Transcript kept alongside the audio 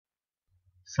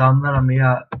Salamlar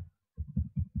Hamiya,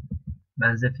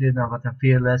 ben TheFear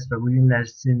Fearless ve bugünler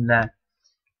sizinle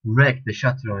Wreck the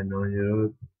Shutter oyunu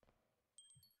oynuyoruz.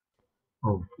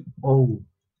 Oh, oh,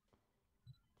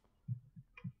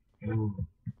 oh.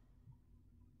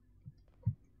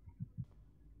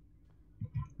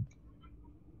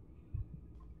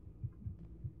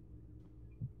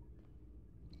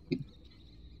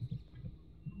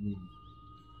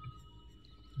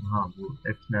 Aha, bu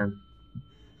F-Man.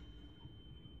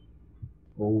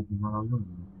 Oh, bunlar aldın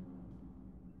mı?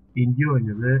 İndi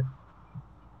oyunu ve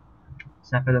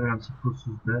səfərləmirəmsə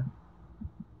pulsuzdur.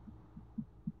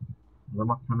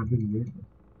 Adam atlana bilmir.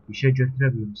 İşe götürə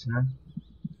bilmirsən.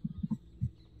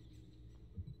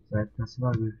 Zayıflası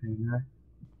var bir şeyler.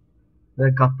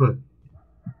 Ve kapı.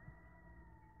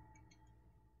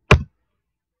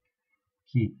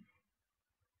 2.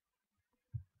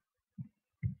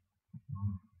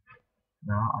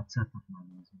 Daha açar tapmam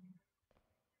lazım.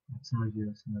 Açar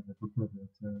görüyorsun da burada da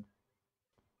açar.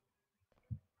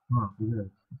 Ha, güzel.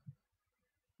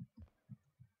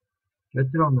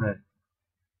 Götür onları.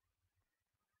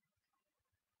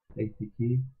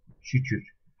 Tekteki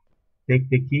şükür.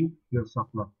 Tekteki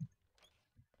yosakla.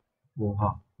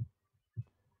 Oha.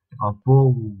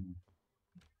 Abo.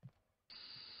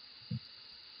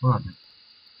 Bu ne?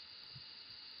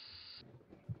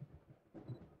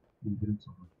 Bildirim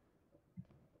sana.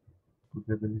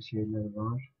 Burada böyle şeyler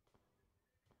var.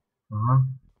 Aha.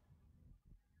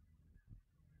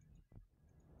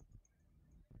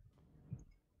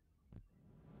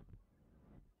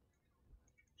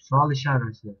 Sual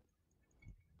işareti.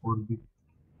 Orbit.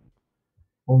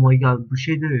 Oh my god. Bu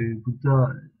şey de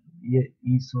burada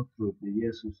İsa diyor.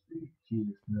 Jesus diyor.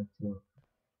 Jesus diyor.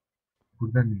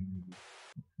 Burada ne?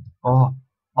 Oh.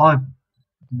 Ay.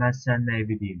 Ben seninle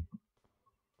evliyim.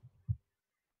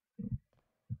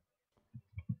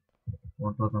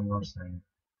 Orada adam varsa ya.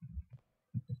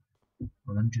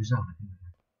 Adam güzel.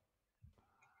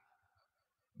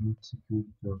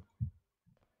 Mutlu.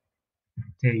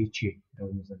 T2.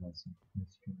 Evimize kalsın. Yukarı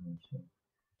çıkacağız.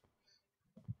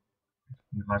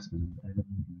 Öyle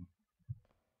mi?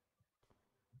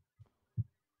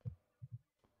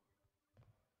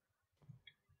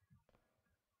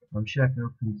 I'm checking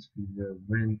out this video.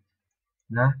 When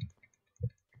ne?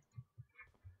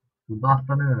 Burada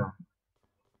atlanıyor ha.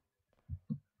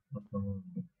 Atlanıyor.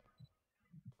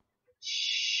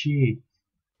 Shit.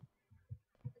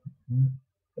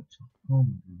 Çakma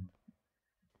mı bu?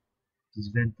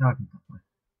 Biz vent abi takmak.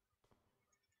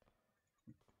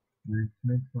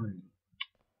 Vent var ya.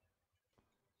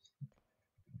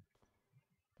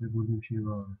 Ve burada bir şey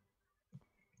var.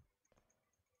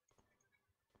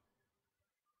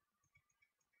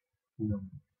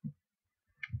 Bilmiyorum.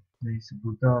 Neyse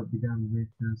burada bir tane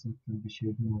ventten sattığım bir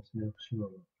şeyden olsa yakışır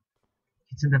olur.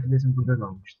 Geçen defa burada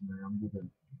kalmıştım ya. Yani burada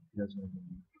biraz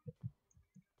önemli.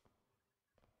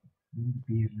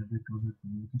 Bir yerlerde kalırdım.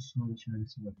 Burada sual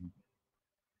işareti var.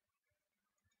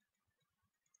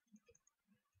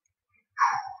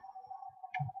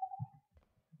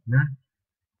 Ne?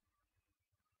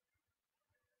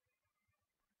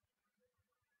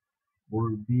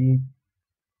 Orbitoklas.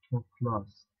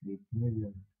 Ne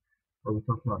diyor?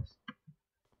 Orbitoklas.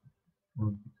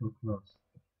 Orbitoklas.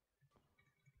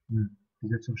 Hı.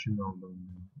 Bize çok şimdi oldu.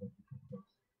 Orbitoklas.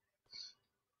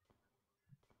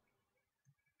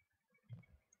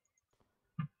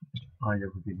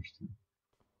 Aile bu gelişti.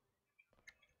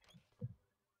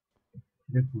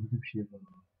 Bir de burada bir şey var.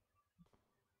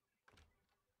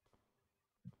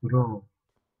 Bro.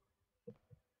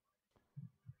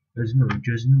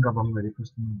 Gözümün qabağında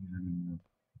repostumu bilmiyorum.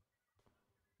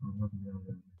 Anladım ya.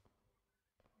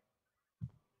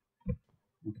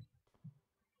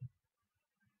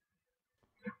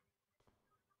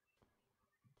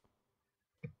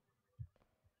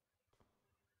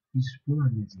 Biz buna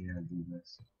ne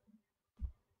geldiyiz?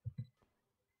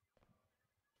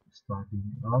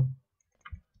 Starting up.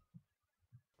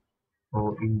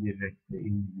 O indirectly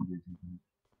individually.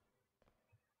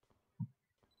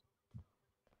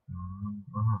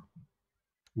 Aha.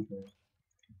 Bu da.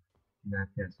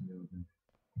 Merkezinde oldu.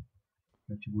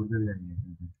 Peki burada bir tane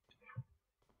yapıldı.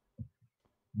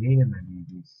 Ne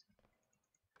yemeliyiz?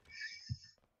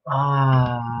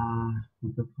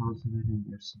 Burada pauza verin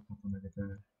diyorsun kafana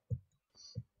kadar.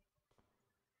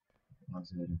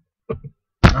 Pauza verin.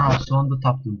 Sonunda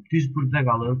tapdım. Düz burada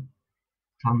qalıb.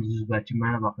 Tam düz belki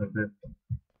mənə baxırdı.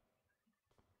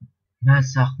 Mən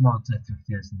saxmaq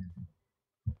çətirtiyəsini.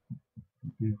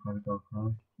 Bir yuxarı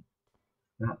qalxar.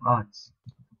 Və aç.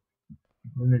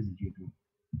 Bu necə gedir?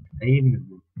 Əyilmir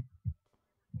bu.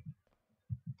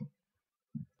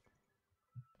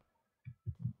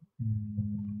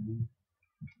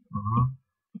 Aha.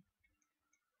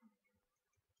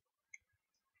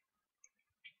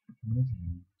 Ne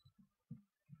diyeyim?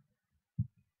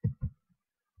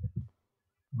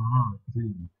 Aha.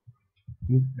 Değil.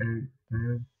 Bir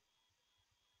ev.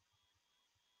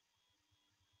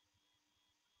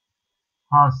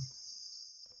 Has.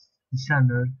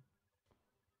 Designer.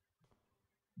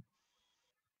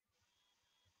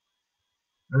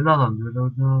 Öyle alamıyor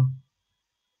orada.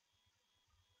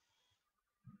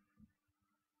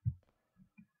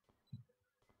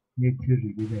 Getir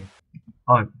gidelim.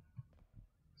 Ay.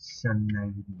 Sen ne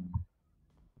bileyim.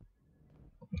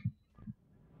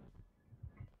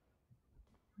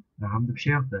 Ya hem de bir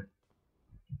şey yok da.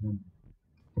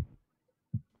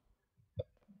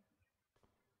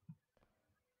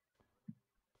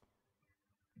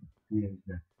 Bir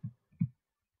yerde.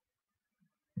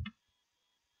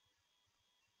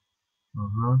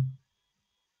 Aha.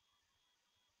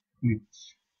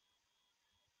 3.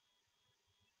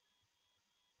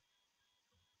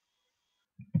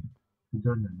 Bu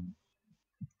da ne?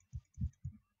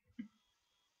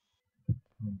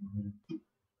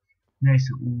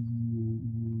 Neyse.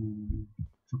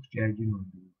 Çok gergin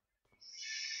oldu.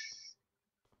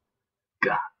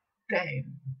 God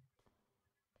damn.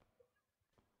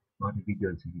 Hadi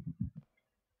video çekelim.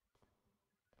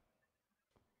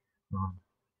 Tamam.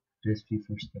 Recipe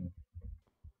first time.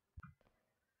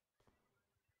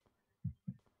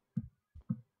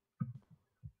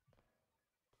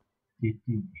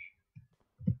 Yetliymiş.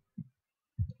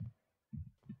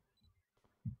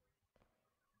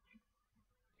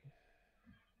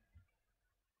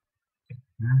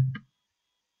 Ha?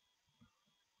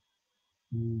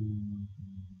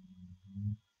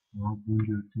 Ama bu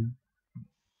gördüm.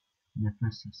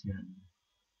 Nefes sesi yani.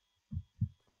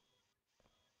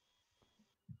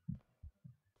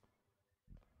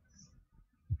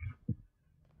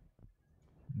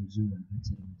 Özür dilerim.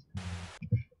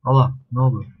 Allah ne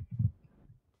olur.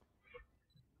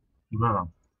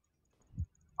 Durarım.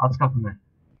 At kapını.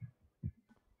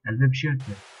 Elde bir şey yok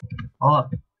ya.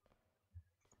 Allah.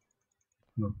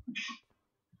 Yok.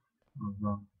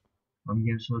 Allah. I'm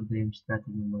getting so damn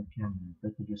started in my camera.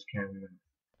 Better just carry on.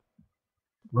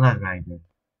 Bu neredeydi?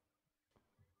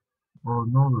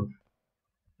 O ne olur.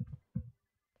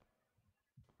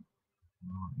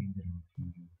 Aa, indirim.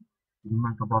 Bunu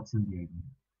ben kapatsın diyeyim.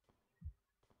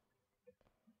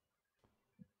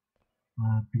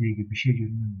 Aa, bir dakika bir şey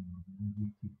görünüyor.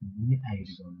 Niye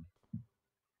eğri kaldı?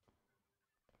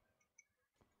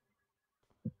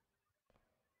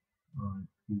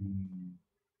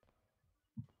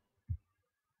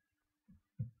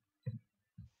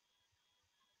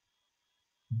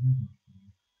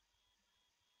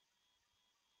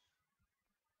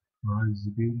 Aa,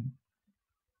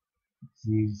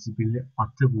 zibili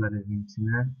atıbların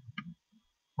içine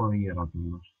oyun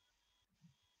yaratırlar.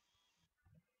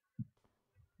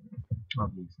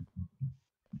 Abi,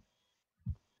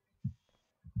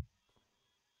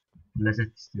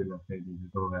 lezzet istiyorlar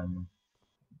sevdiğiniz o vermem.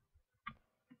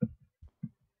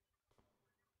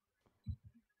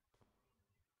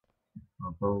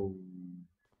 Abo.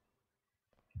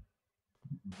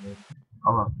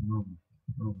 Allah ne olur.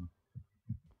 Ne olur.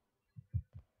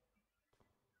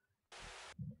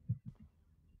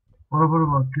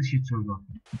 Bana bak kız geçiyorlar.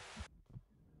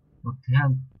 What the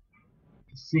hell?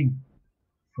 Sing.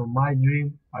 From my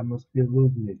dream, I must be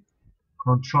losing it.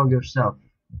 Control yourself.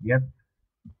 Yep.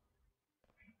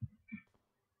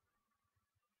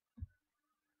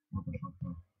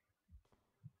 Motherfucker.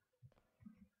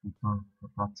 Buradan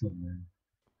kapatın yani.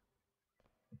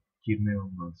 Girme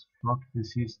olmaz. Fuck the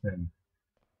system.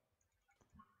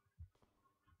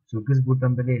 So kız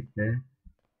buradan böyle etti.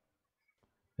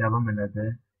 Devam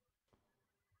elədi.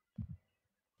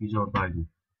 Biz oradaydık.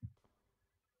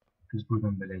 Kız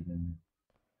buradan böyle geldi.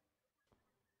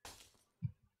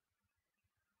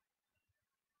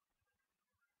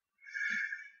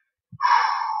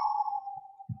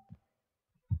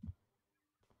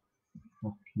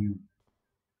 Fuck you.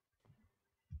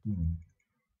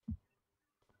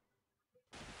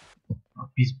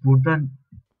 Biz buradan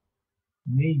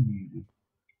ne iniyoruz?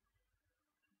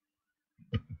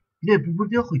 Bir de bu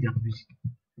burada yok muydu biz?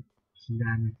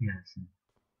 Lanet gelsin.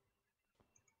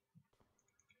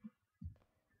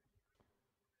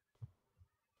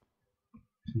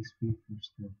 Sesime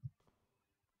işte.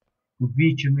 Bu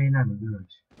bir içime mi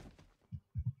görüyoruz?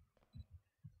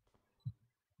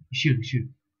 Işık.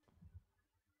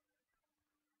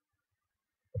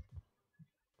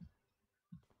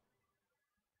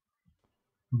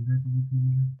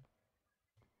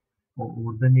 O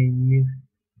orada ne inir?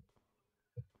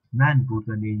 Ben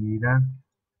burada ne inirəm?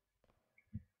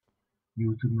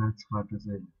 YouTube'dan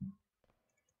çıkartacağım.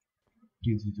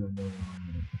 Gizli videolar var.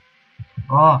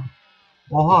 Aa!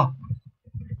 Oha!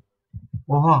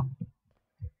 Oha!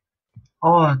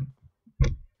 Aa!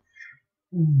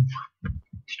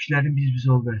 Tüklerim biz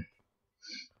oldu.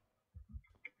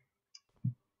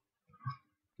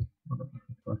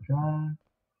 Bakın.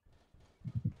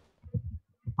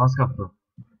 Az kapı.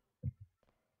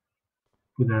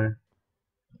 Bu da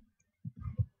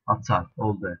atar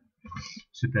oldu.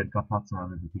 Süper kapat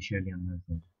sağladı. Bir şey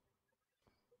yanmazlar.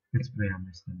 Hiç buraya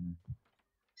yanmazlar.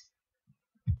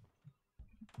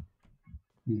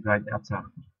 Biz gayet atar.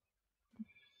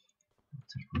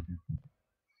 Atar burada.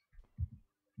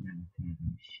 Yani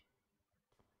neymiş?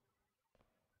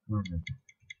 Anladım.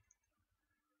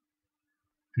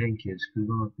 Thank you. School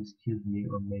not excuse me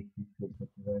or make me feel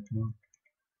better right now.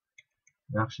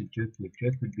 Yaxşı götür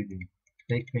bilin.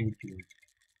 Thank you.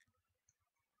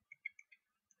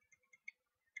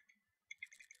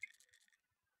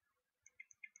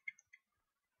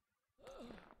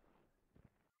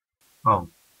 Oh.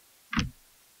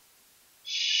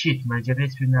 Shit, məcələ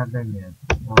heç bir nereden geldi?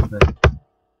 Orada.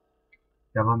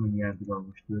 Devamın yerde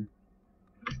kalmıştı.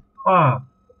 Aa.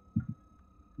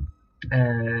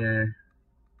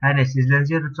 Her neyse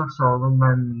izleyiciye de çok sağ olun.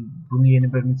 Ben bunu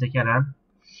yeni bölümü çekerim.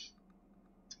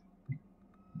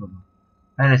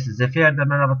 Her neyse TheFear'da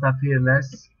merhaba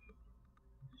TheFear'les.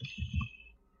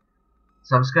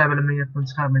 Subscribe edin, yapın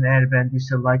çıkarmayın. Eğer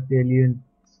beğendiyse like deyin.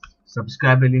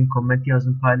 Subscribe edin, comment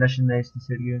yazın, paylaşın, ne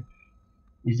isterseniz.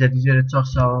 İzlediğiniz için çok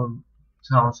sağ olun.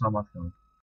 Sağ olun, selamat kalın.